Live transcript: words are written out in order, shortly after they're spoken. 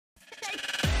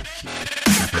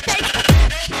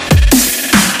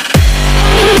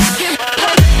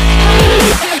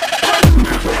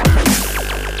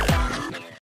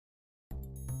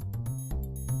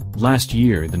Last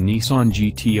year the Nissan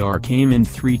GT-R came in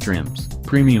 3 trims,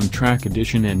 Premium, Track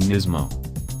Edition and NISMO.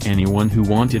 Anyone who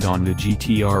wanted on the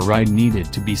GT-R ride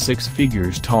needed to be 6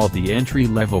 figures tall. The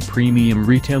entry-level Premium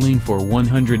retailing for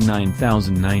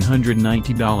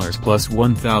 $109,990 plus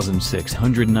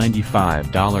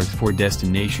 $1,695 for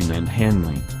destination and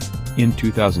handling. In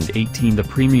 2018 the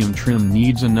Premium trim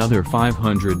needs another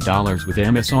 $500 with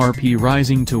MSRP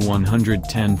rising to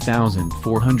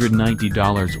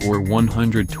 $110,490 or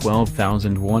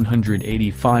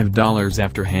 $112,185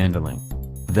 after handling.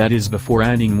 That is before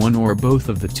adding one or both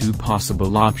of the 2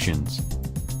 possible options.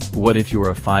 What if you're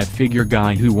a 5-figure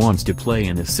guy who wants to play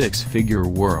in a 6-figure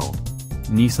world?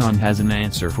 Nissan has an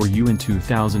answer for you in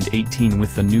 2018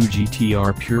 with the new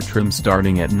GT-R Pure trim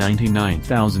starting at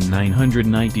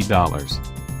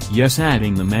 $99,990. Yes,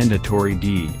 adding the mandatory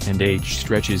D&H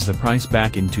stretches the price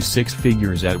back into 6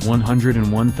 figures at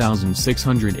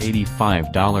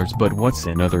 $101,685, but what's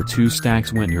another 2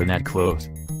 stacks when you're that close?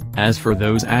 As for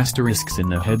those asterisks in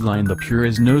the headline, the Pure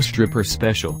is no stripper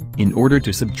special. In order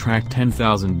to subtract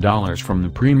 $10,000 from the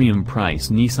premium price,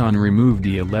 Nissan removed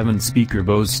the 11-speaker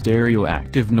Bose stereo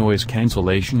active noise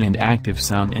cancellation and active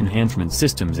sound enhancement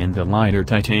systems and the lighter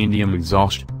titanium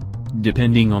exhaust.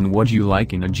 Depending on what you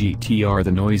like in a GT-R,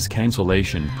 the noise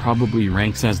cancellation probably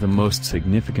ranks as the most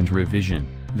significant revision.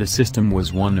 The system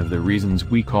was one of the reasons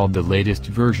we called the latest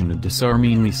version of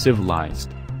disarmingly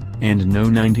civilized. And no,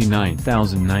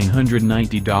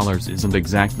 $99,990 isn't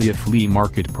exactly a flea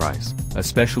market price,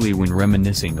 especially when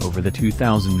reminiscing over the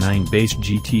 2009 base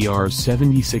GT-R's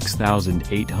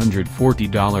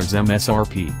 $76,840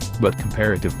 MSRP, but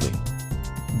comparatively,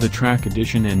 the Track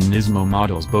Edition and NISMO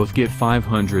models both get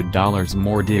 $500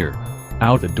 more dear.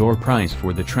 Out-the-door price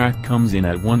for the Track comes in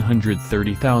at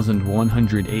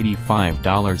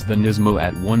 $130,185, the NISMO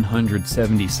at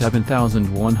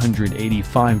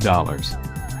 $177,185.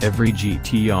 Every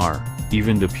GT-R,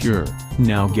 even the Pure,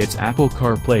 now gets Apple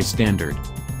CarPlay standard.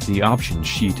 The option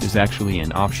sheet is actually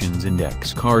an options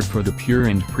index card for the Pure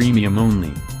and Premium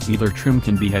only. Either trim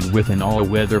can be had with an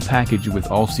all-weather package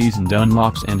with all-season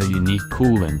unlocks and a unique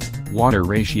coolant-water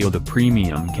ratio. The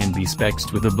Premium can be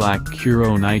spec'd with a black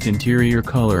Curo Night interior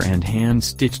color and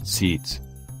hand-stitched seats.